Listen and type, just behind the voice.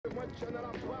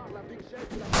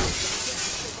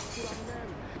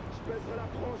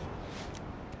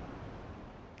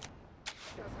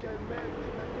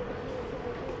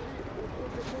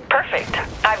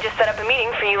Perfect. I've just set up a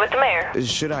meeting for you with the mayor.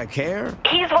 Should I care?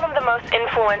 He's one of the most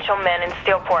influential men in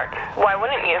Steelport. Why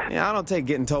wouldn't you? Yeah, I don't take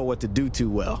getting told what to do too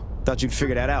well. Thought you'd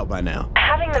figure that out by now.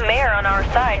 Having the mayor on our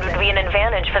side would be an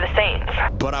advantage for the Saints.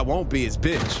 But I won't be his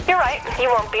bitch. You're right, you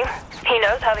won't be. He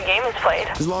knows how the game is played.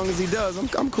 As long as he does,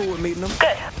 I'm cool with meeting him.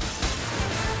 Good.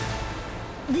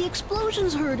 The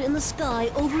explosions heard in the sky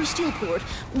over Steelport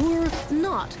were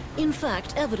not, in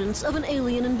fact, evidence of an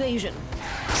alien invasion.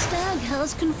 STAG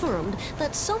has confirmed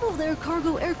that some of their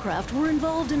cargo aircraft were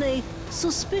involved in a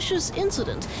suspicious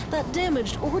incident that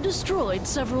damaged or destroyed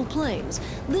several planes.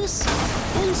 This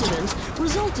incident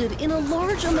resulted in a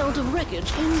large amount of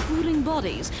wreckage, including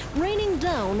bodies, raining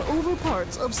down over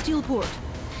parts of Steelport.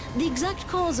 The exact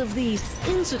cause of the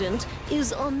incident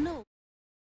is unknown.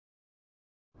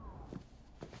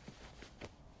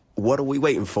 What are we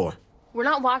waiting for? We're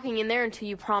not walking in there until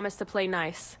you promise to play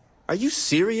nice. Are you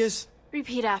serious?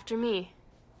 Repeat after me.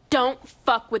 Don't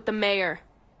fuck with the mayor.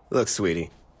 Look,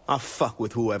 sweetie, I'll fuck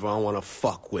with whoever I want to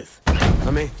fuck with. I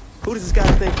mean, who does this guy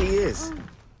think he is?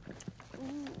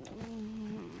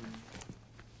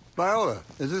 Viola,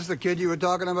 is this the kid you were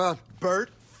talking about? Burt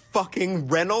fucking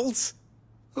Reynolds?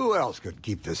 Who else could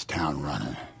keep this town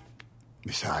running?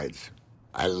 Besides,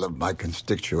 I love my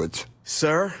constituents.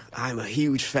 Sir, I'm a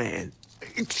huge fan.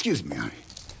 Excuse me, honey.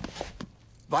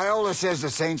 Viola says the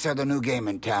Saints are the new game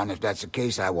in town. If that's the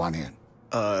case, I want in.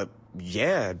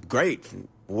 Yeah, great.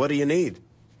 What do you need?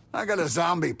 I got a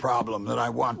zombie problem that I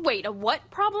want. Wait, a what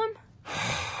problem?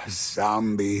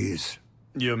 Zombies.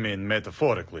 You mean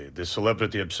metaphorically, the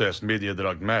celebrity-obsessed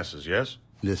media-drugged masses, yes?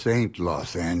 This ain't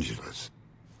Los Angeles.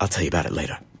 I'll tell you about it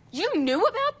later. You knew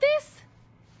about this?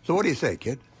 So what do you say,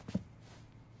 kid?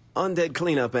 Undead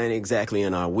cleanup ain't exactly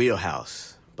in our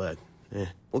wheelhouse, but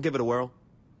we'll give it a whirl.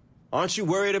 Aren't you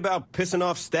worried about pissing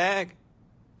off Stag?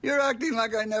 You're acting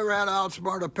like I never had to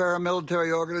outsmart a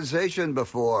paramilitary organization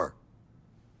before.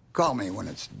 Call me when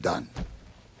it's done.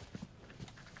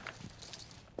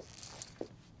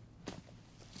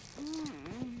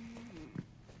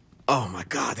 Oh my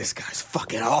god, this guy's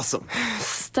fucking awesome.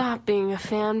 Stop being a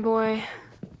fanboy.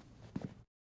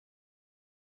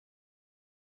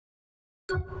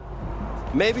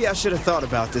 Maybe I should have thought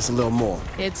about this a little more.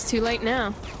 It's too late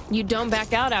now. You don't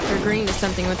back out after agreeing to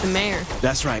something with the mayor.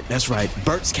 That's right.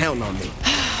 Bert's counting on me.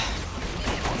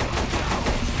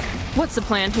 What's the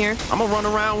plan here? I'm gonna run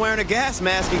around wearing a gas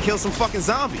mask and kill some fucking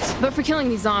zombies. But for killing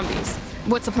these zombies,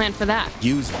 what's the plan for that?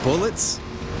 Use bullets?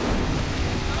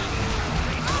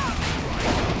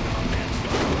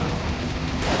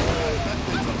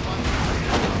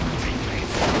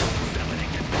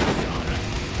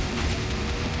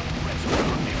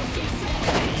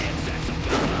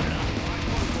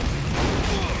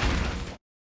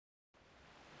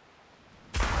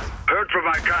 Heard from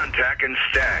my contact in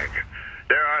Stag.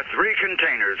 There are 3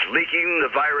 containers leaking the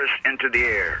virus into the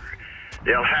air.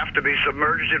 They'll have to be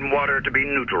submerged in water to be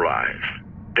neutralized.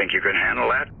 Think you can handle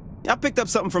that? I picked up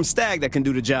something from Stag that can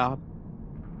do the job.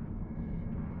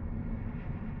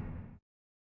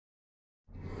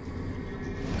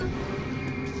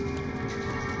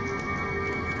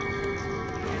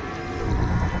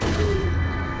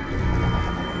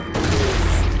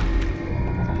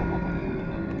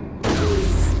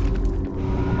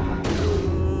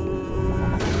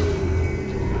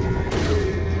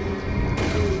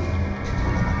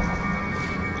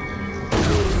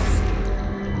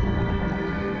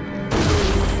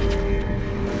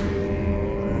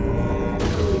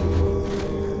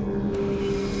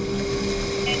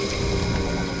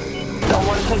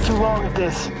 Take too long at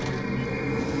this.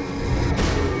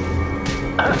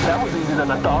 That was easier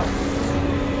than I thought.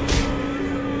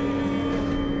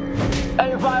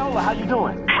 Hey, Viola, how you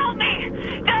doing? Help me!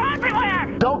 They're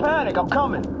everywhere! Don't panic, I'm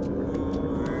coming.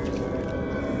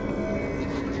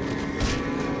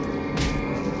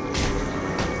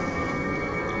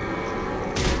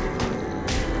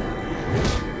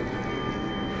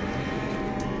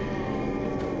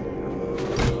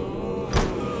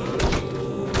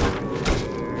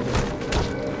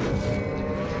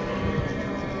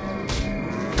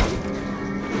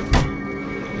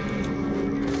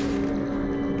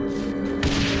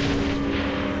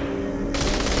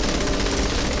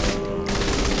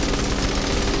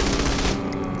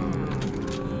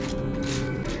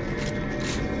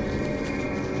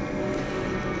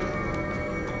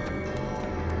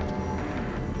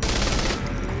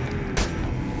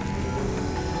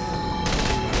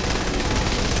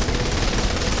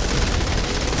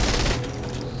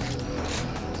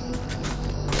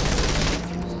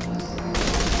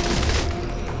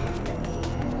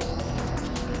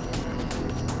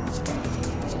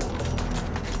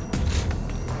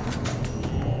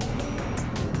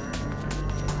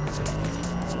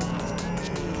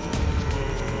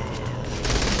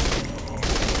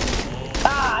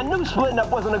 I knew splitting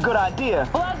up wasn't a good idea.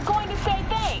 Well, I was going to say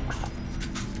thanks.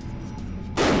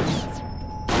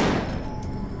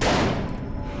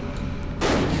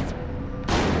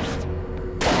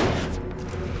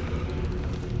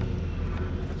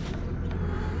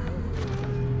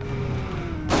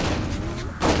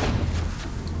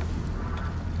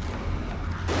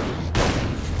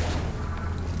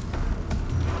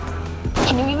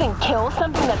 Can you even kill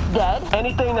something that's dead?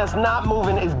 Anything that's not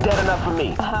moving is dead enough for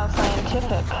me. How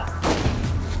scientific.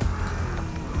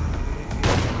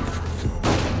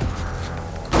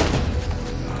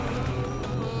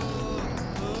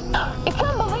 It's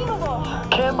unbelievable.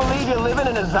 Can't believe you're living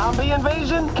in a zombie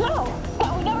invasion? No,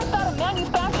 but we never thought of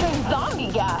manufacturing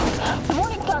zombie gas. The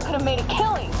Morningstar could have made a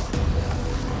killing.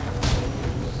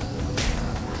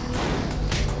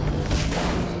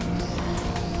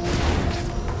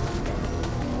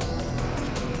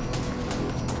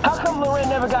 How come Loren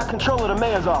never got control of the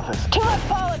mayor's office? Too much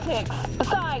politics.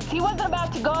 Besides, he wasn't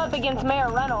about to go up against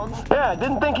Mayor Reynolds. Yeah,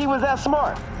 didn't think he was that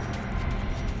smart.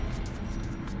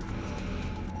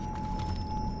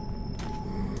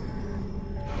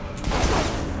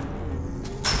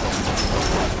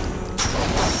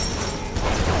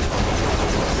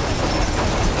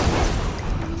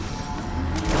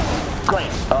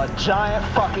 Great, a giant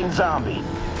fucking zombie.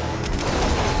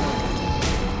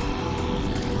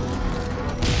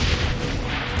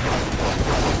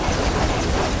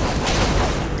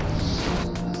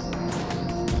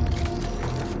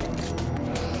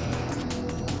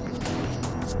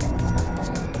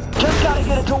 Just gotta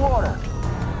get it to water.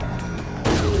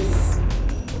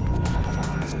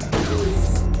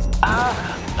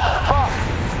 Fuck.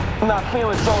 I'm not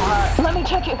feeling so hot. Let me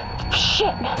check it.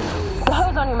 Shit. The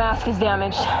hose on your mask is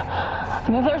damaged.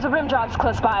 There's a rim drops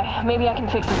close by. Maybe I can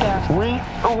fix it there. We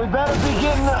better be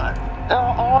getting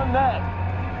on that.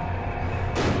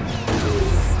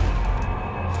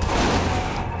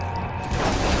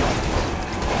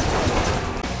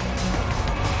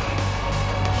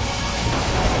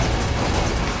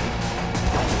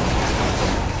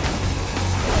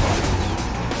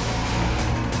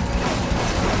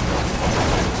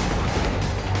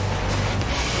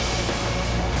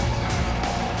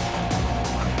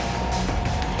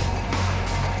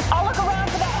 I'll look around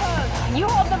for that hose. You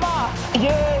hold them off.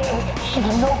 Yeah,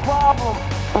 no problem.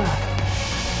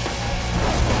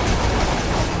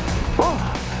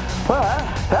 Well,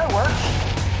 that works.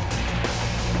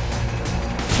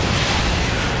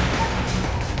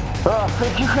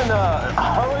 Think you can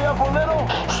hurry up a little?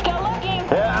 Still looking.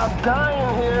 Yeah, I'm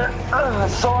dying here.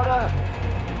 Sorta.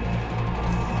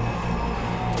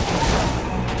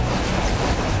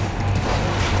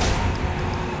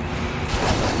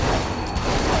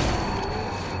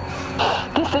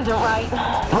 This isn't right.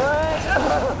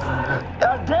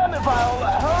 Damn it, Viola.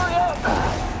 Hurry up.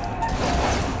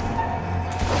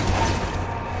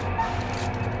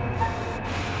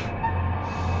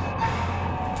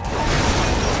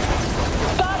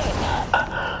 Got it.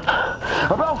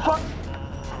 About fuck.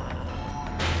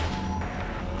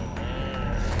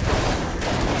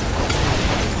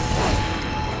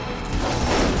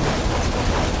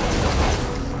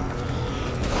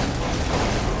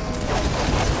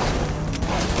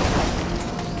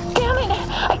 Damn it.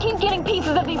 I keep getting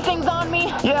pieces of these things on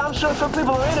me. Yeah, I'm sure some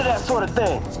people are into that sort of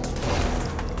thing.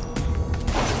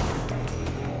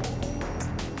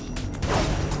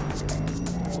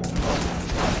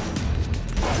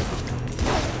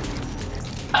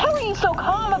 How are you so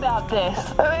calm about this?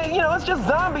 I mean, it's just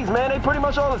zombies, man. They pretty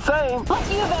much all the same. Like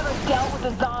you've ever dealt with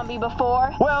a zombie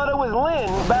before? Well, there was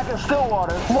Lynn back in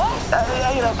Stillwater. What?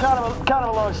 Kind of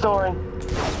a long story.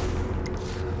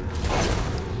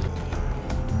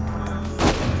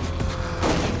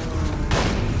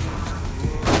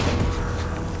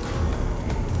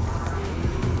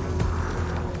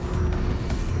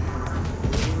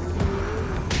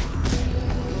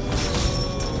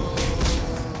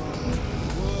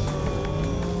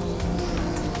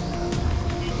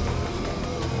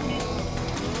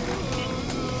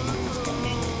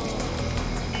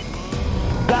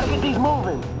 Gotta get these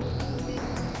moving.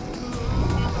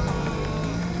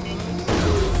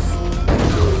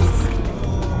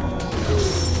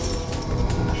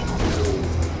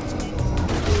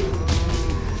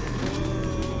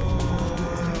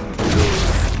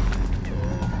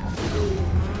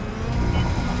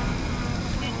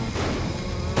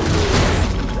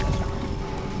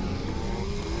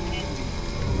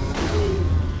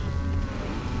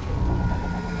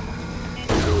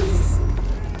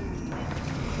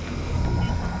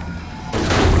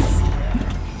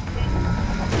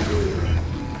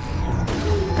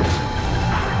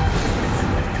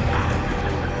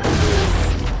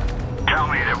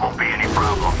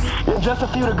 Just a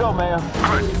few to go, ma'am.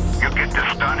 Good. You get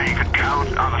this done and you can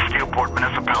count on the Steelport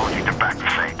municipality to back the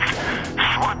Saints.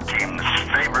 SWAT teams,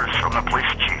 favors from the police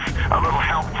chief, a little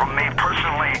help from me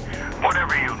personally,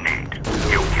 whatever you need,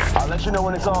 you'll get. I'll let you know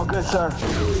when it's all good, sir.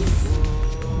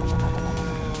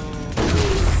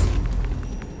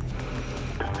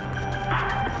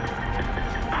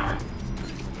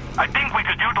 I think we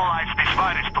could utilize this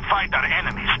virus to fight our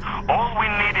enemies. All we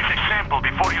need is a sample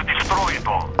before you destroy it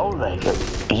all. Oleg,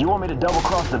 you want me to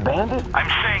double-cross the bandit? I'm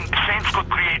saying the Saints could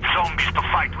create zombies to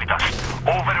fight with us,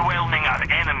 overwhelming our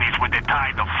enemies with a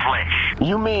tide of flesh.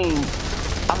 You mean...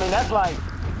 I mean, that's like...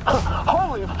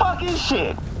 holy fucking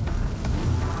shit!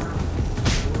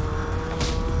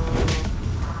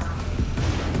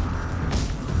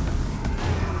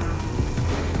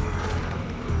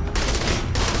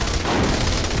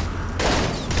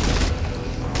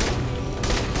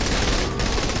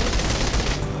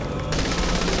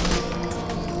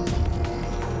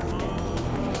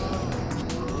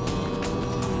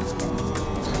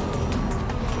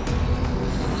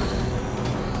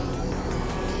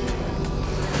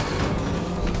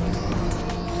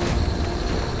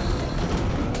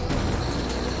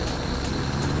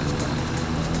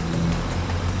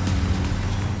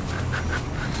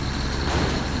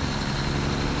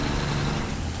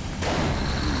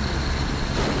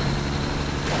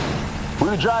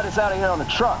 We can drive this out of here on the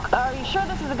truck. Are you sure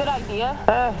this is a good idea?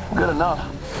 Good enough.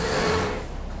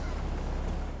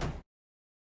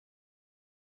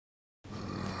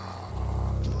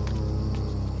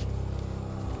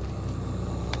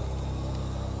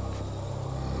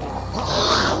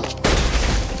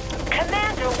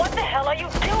 Commander, what the hell are you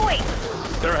doing?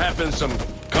 There have been some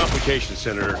complications,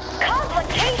 Senator.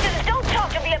 Complications? Don't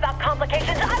talk to me about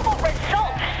complications. I want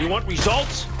results. You want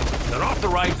results? Then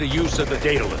authorize the use of the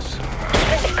Daedalus.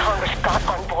 Since Congress got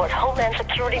on board, Homeland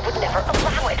Security would never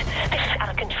allow it. This is out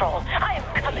of control. I am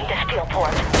coming to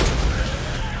Steelport.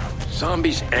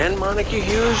 Zombies and Monica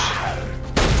Hughes?